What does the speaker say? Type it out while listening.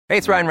Hey,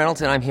 it's Ryan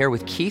Reynolds, and I'm here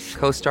with Keith,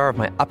 co-star of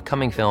my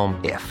upcoming film,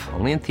 If,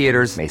 only in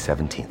theaters May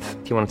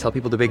 17th. Do you want to tell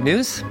people the big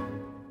news?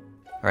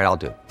 All right, I'll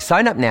do it.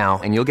 Sign up now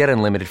and you'll get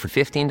unlimited for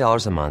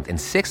 $15 a month and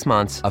 6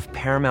 months of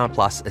Paramount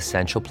Plus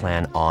Essential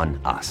Plan on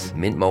us.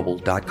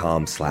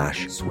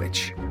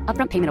 MintMobile.com/switch.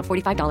 Upfront payment of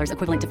 $45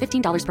 equivalent to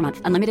 $15 per month.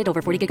 Unlimited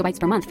over 40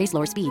 gigabytes per month. Face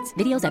lower speeds.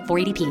 Videos at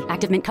 480p.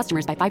 Active Mint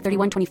customers by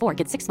 531.24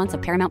 get 6 months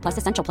of Paramount Plus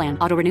Essential Plan.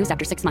 Auto renews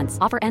after 6 months.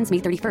 Offer ends May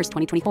 31st,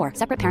 2024.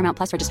 Separate Paramount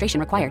Plus registration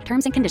required.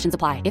 Terms and conditions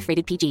apply if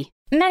rated PG.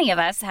 Many of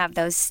us have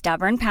those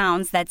stubborn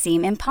pounds that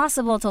seem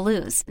impossible to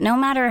lose, no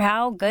matter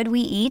how good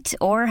we eat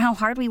or how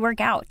hard we work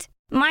out.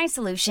 My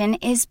solution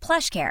is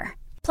PlushCare.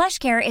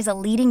 PlushCare is a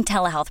leading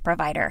telehealth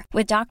provider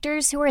with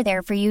doctors who are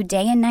there for you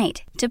day and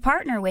night to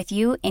partner with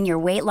you in your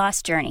weight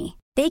loss journey.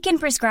 They can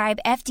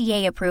prescribe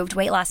FDA-approved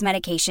weight loss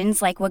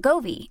medications like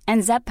Wegovy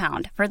and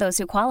Zepbound for those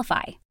who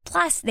qualify.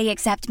 Plus, they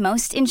accept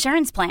most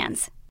insurance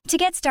plans. To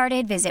get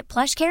started, visit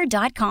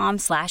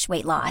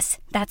plushcare.com/weightloss.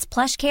 That's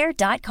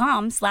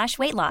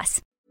plushcare.com/weightloss.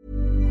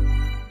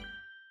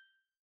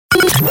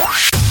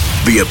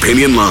 The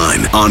Opinion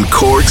Line on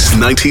Cork's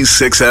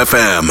 96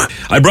 FM.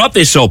 I brought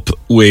this up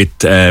with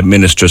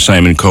Minister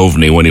Simon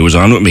Coveney when he was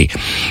on with me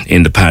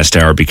in the past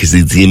hour because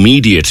he's the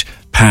immediate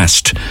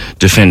past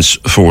Defence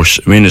Force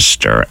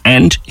Minister,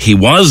 and he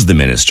was the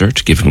minister,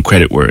 to give him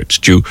credit where it's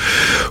due,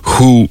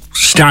 who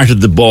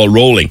started the ball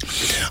rolling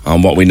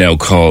on what we now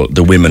call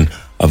the Women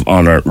of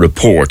Honour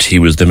report. He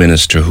was the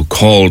minister who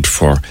called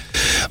for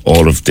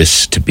all of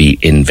this to be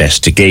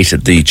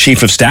investigated. The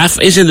Chief of Staff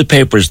is in the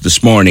papers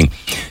this morning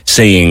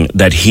saying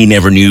that he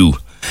never knew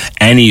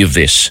any of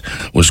this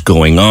was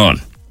going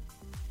on.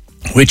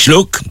 Which,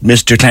 look,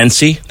 Mr.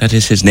 Clancy, that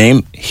is his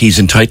name, he's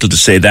entitled to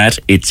say that.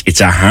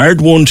 It's a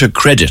hard one to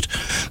credit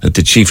that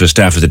the Chief of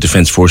Staff of the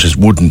Defence Forces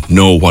wouldn't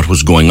know what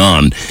was going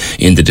on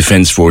in the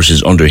Defence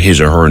Forces under his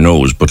or her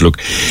nose. But look,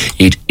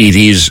 it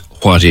is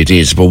what it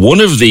is. But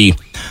one of the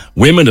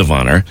Women of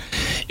Honour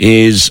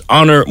is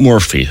Honor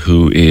Murphy,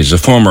 who is a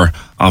former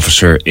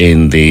officer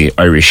in the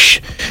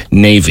Irish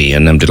Navy,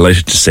 and I'm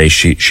delighted to say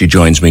she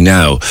joins me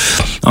now.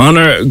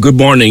 Honor, good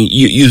morning.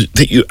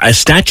 A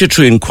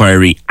statutory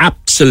inquiry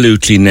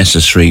absolutely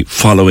necessary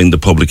following the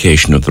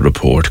publication of the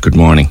report. Good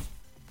morning.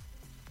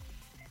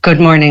 Good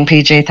morning,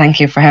 PJ. Thank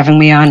you for having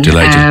me on.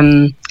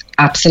 Delighted.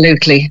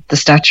 Absolutely. The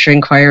statutory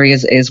inquiry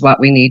is what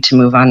we need to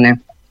move on now.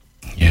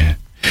 Yeah.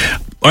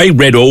 I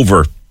read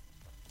over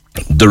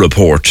the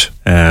report.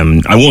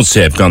 I won't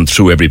say I've gone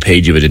through every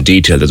page of it in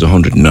detail. There's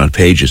 100 and odd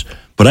pages.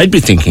 But I'd be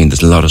thinking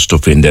there's a lot of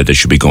stuff in there that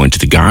should be going to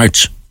the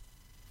guards.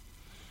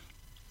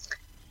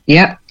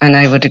 Yeah, and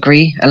I would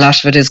agree. A lot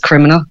of it is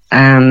criminal.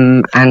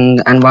 And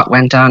what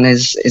went on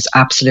is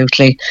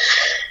absolutely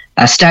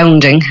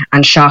astounding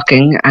and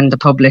shocking. And the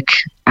public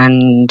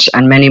and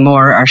many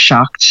more are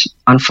shocked.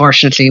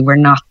 Unfortunately, we're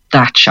not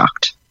that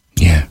shocked.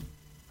 Yeah.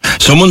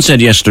 Someone said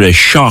yesterday,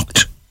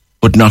 shocked,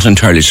 but not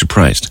entirely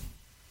surprised.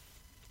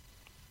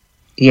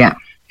 Yeah.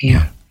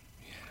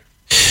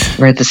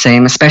 We're the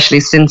same, especially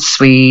since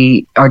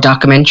our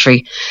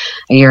documentary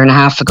a year and a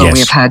half ago, yes, we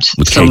have had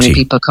so many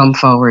people come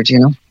forward, you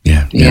know.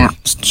 Yeah.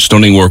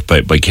 Stunning work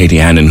by Katie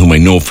Hannon, whom I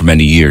know for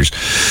many years.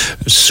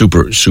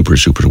 Super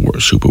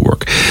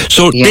work.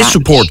 So this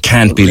report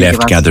can't be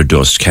left gather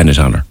dust, can it,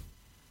 Honor?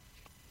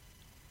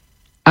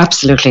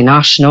 Absolutely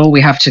not. No,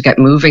 we have to get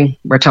moving.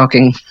 We're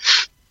talking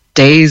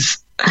days,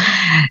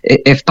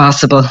 if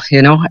possible, you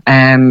know.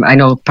 I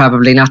know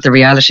probably not the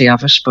reality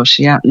of it, but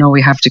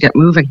we have to get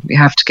moving. We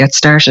have to get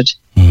started.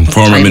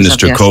 Former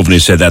Minister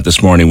Coveney said that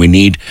this morning. We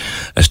need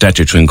a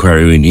statutory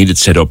inquiry. We need it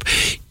set up.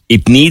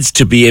 It needs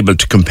to be able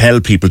to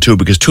compel people too,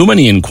 because too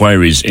many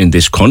inquiries in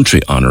this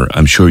country, Honor,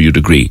 I'm sure you'd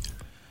agree.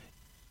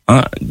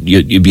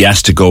 You'd be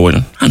asked to go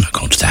in. I'm not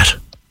going to that.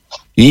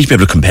 You need to be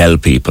able to compel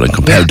people and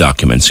compel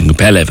documents and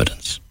compel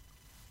evidence.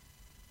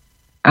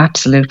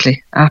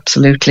 Absolutely.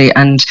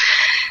 And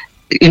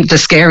the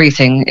scary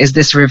thing is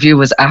this review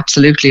was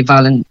absolutely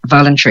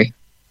voluntary.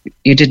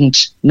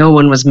 No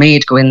one was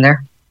made go in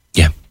there.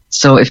 Yeah.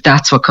 So if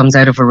that's what comes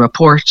out of a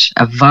report,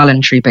 a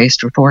voluntary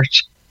based report,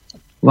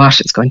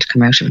 what is going to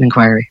come out of an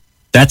inquiry?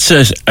 That's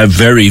a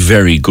very,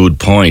 very good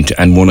point,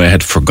 and one I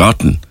had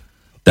forgotten,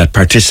 that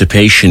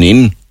participation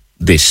in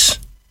this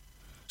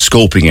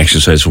scoping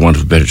exercise, for want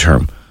of a better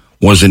term,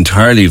 was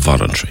entirely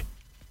voluntary.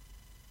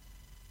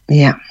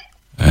 Yeah.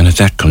 And if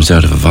that comes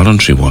out of a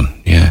voluntary one,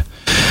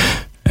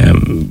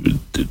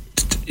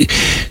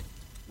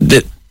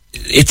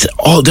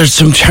 there's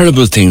some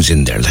terrible things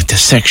in there, like the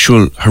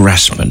sexual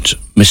harassment,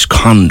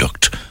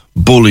 misconduct,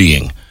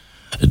 bullying,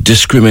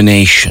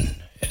 discrimination,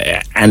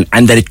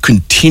 and that it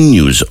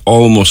continues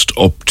almost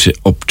up to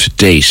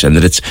date, and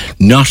that it's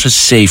not a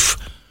safe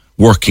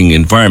working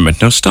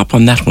environment. Now stop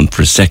on that one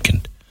for a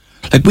second.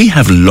 Like, we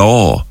have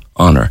law,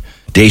 Honor,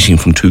 dating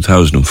from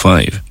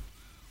 2005.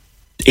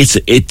 It's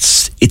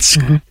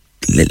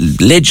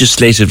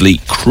legislatively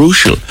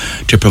crucial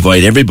to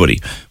provide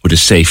everybody with a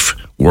safe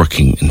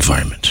working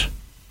environment.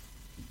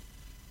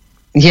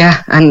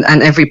 Yeah, and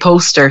every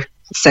poster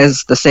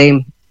says the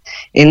same.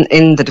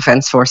 in the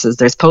Defence Forces.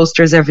 There's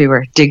posters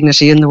everywhere,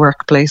 dignity in the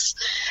workplace.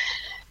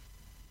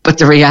 But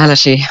the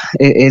reality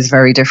is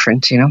very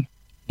different, you know.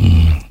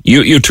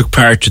 You took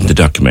part in the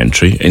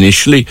documentary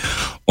initially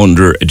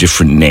under a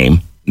different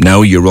name.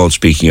 Now you're all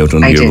speaking out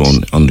under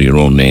your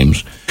own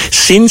names.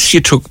 Since you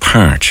took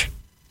part,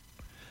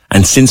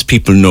 and since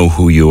people know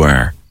who you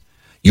are,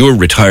 you're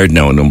retired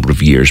now a number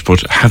of years,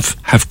 but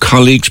have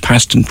colleagues,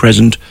 past and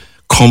present,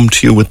 come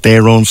to you with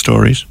their own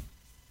stories?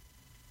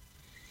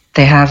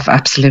 They have,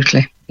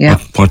 absolutely. Yeah.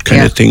 What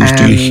kind of things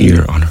do you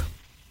hear, Honor?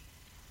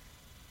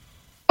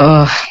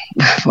 Oh,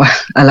 well,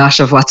 a lot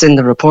of what's in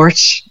the report,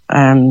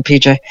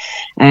 PJ,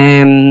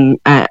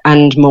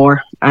 and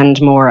more.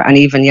 And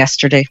even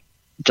yesterday,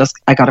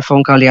 I got a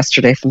phone call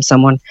yesterday from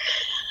someone,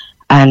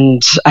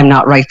 and I'm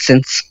not right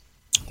since.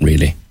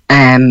 Really?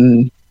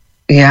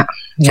 Yeah.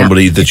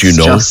 Somebody that you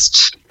know?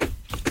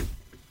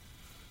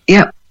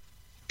 Yeah.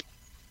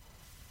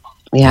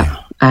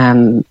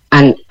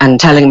 And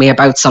telling me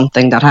about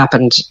something that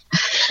happened,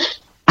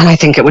 and I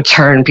think it would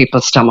turn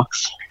people's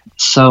stomachs.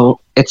 So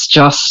it's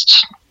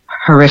just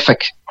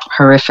horrific.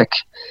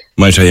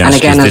 Might I ask? And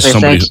again, is as I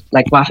somebody, said,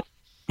 like what?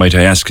 Might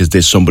I ask? Is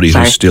this somebody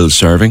who's still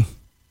serving?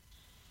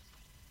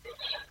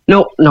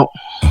 No.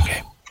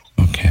 Okay.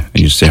 And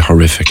you say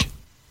horrific.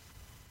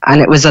 And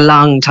it was a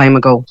long time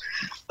ago,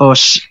 but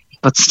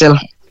still,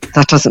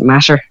 that doesn't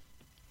matter.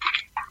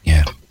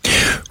 Yeah.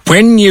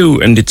 When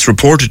and it's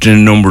reported in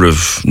a number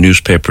of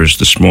newspapers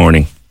this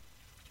morning,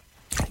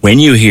 when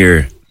you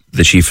hear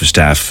the Chief of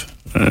Staff,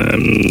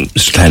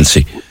 Mr.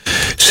 Clancy,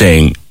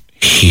 saying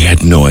he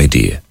had no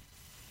idea,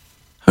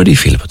 how do you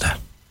feel about that?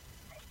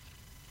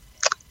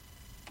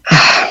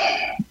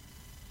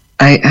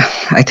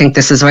 I think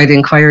this is why the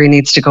inquiry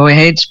needs to go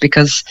ahead,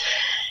 because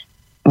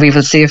we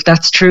will see if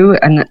that's true,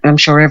 and I'm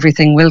sure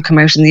everything will come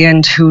out in the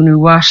end, who knew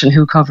what and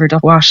who covered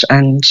up what,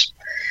 and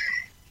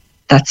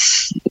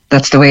that's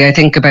the way I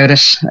think about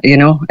it. You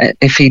know,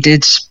 if he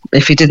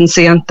didn't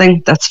see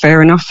anything, that's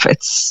fair enough.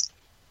 It's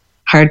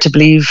hard to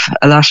believe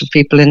a lot of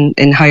people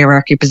in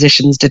hierarchy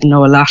positions didn't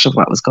know a lot of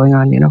what was going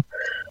on, you know.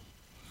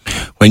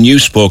 When you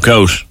spoke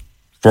out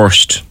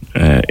first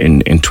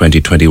in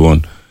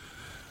 2021,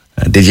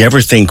 did you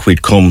ever think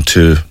we'd come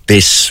to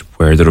this,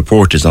 where the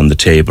report is on the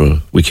table,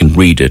 we can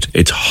read it,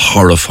 it's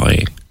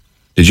horrifying?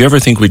 Did you ever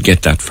think we'd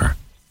get that far?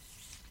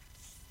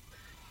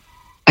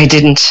 I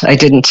didn't.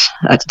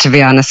 To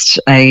be honest,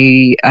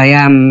 I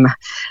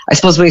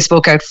suppose when we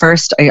spoke out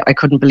first, I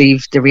couldn't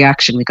believe the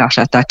reaction we got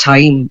at that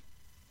time,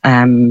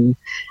 and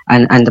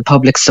the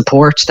public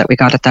support that we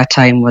got at that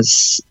time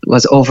was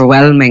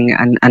overwhelming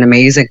and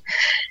amazing.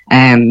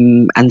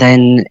 And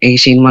then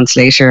 18 months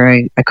later,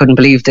 I couldn't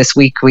believe this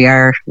week we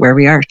are where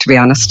we are. To be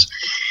honest,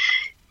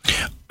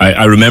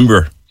 I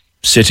remember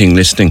sitting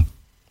listening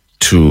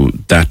to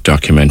that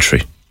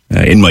documentary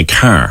in my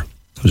car.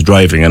 I was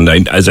driving, and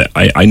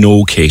I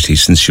know Katie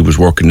since she was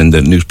working in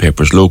the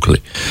newspapers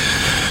locally,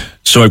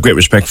 so I have great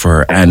respect for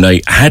her, and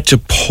I had to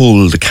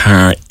pull the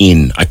car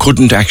in. I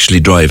couldn't actually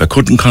drive. I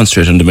couldn't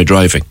concentrate on my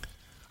driving.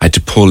 I had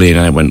to pull in,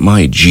 and I went,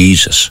 my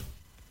Jesus.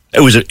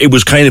 It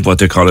was kind of what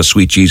they call a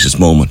sweet Jesus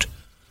moment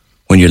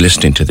when you're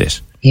listening to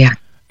this. Yeah.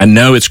 And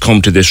now it's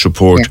come to this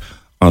report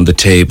on the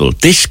table.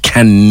 This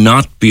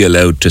cannot be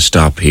allowed to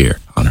stop here,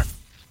 Honor.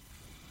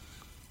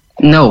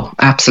 No,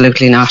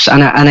 absolutely not.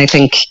 And I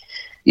think,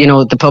 you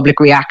know, the public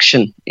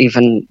reaction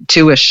even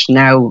to it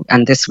now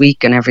and this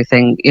week and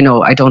everything, you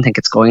know, I don't think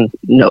it's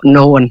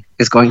no one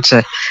is going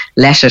to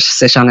let it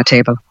sit on a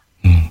table.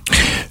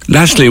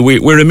 Lastly,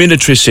 we're a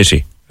military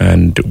city,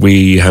 and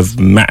we have,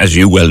 as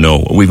you well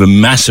know, we have a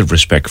massive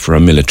respect for our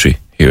military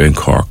here in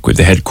Cork. With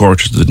the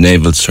headquarters of the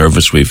Naval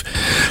Service, we've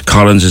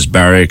Collins's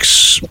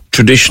barracks.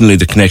 Traditionally,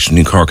 the connection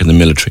in Cork and the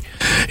military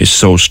is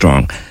so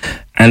strong.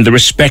 And the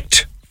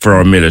respect for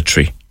our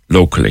military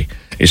locally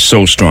is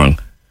so strong.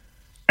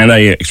 And I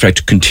expect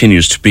it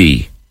continues to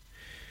be.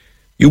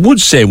 You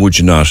would say, would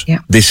you not,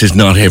 this is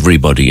not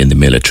everybody in the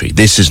military.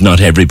 This is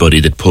not everybody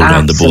that pulled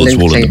on the bull's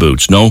wool in the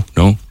boots. No?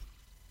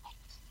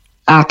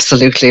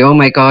 Absolutely. Oh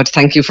my God.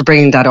 Thank you for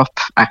bringing that up,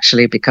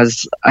 actually,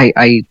 because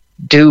I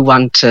do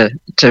want to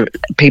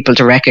people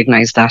to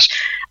recognise that.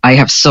 I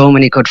have so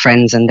many good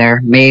friends in there,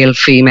 male,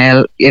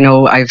 female, you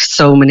know, I have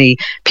so many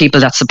people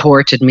that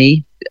supported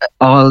me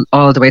all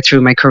the way through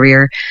my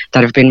career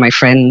that have been my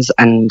friends,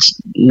 and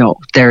no,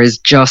 there is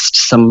just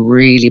some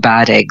really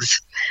bad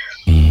eggs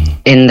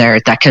in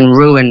there that can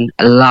ruin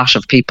a lot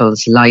of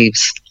people's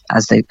lives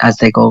as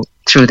they go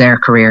through their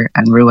career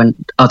and ruin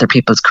other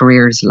people's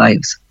careers'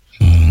 lives.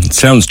 It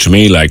sounds to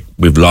me like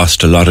we've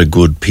lost a lot of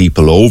good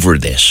people over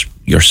this,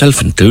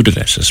 yourself included,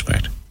 I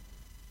suspect.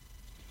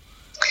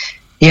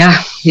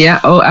 Yeah.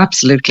 Oh,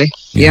 absolutely.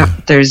 Yeah.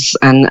 There's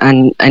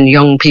and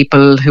young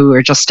people who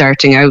are just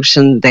starting out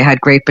and they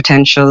had great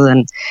potential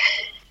and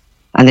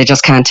they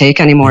just can't take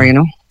anymore, you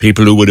know.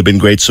 People who would have been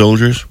great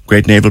soldiers,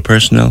 great naval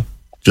personnel,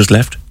 just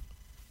left.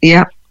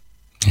 Yeah.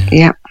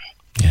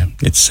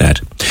 It's sad.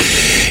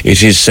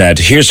 It is sad.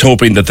 Here's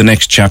hoping that the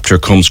next chapter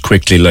comes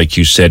quickly, like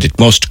you said. It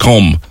must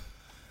come.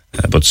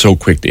 but so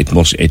quick it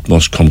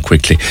must come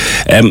quickly.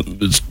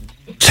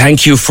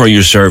 Thank you for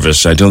your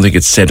service. I don't think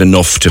it's said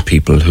enough to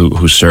people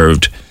who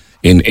served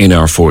in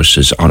our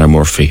forces, Honor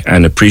Murphy,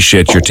 and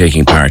appreciate your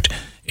taking part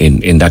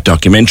in that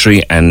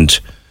documentary and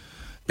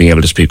being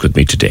able to speak with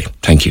me today.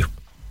 Thank you.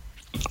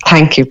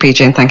 Thank you,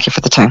 PJ, and thank you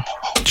for the time.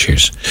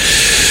 Cheers.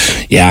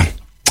 Yeah.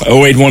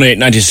 0818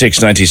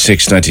 96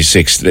 96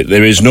 96.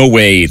 There is no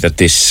way that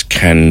this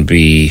can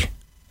be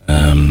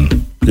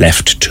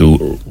left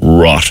to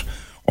rot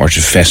or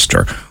to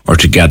fester or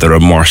to gather a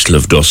morsel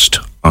of dust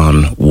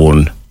on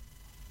one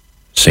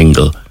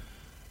single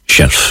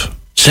shelf.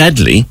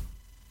 Sadly,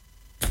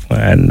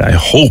 and I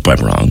hope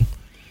I'm wrong,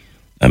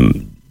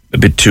 I'm a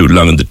bit too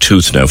long in the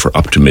tooth now for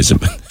optimism,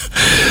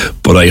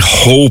 but I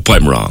hope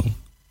I'm wrong.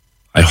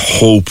 I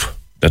hope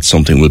that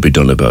something will be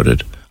done about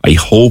it. I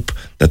hope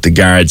that the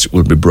guards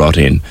will be brought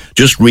in.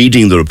 Just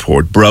reading the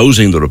report,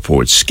 browsing the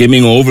report,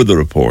 skimming over the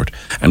report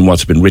and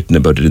what's been written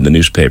about it in the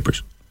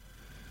newspapers.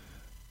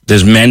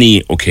 There's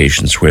many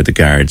occasions where the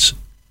guards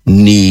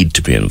need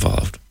to be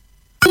involved.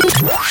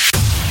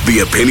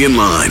 The Opinion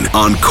Line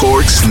on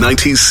Cork's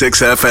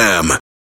 96 FM.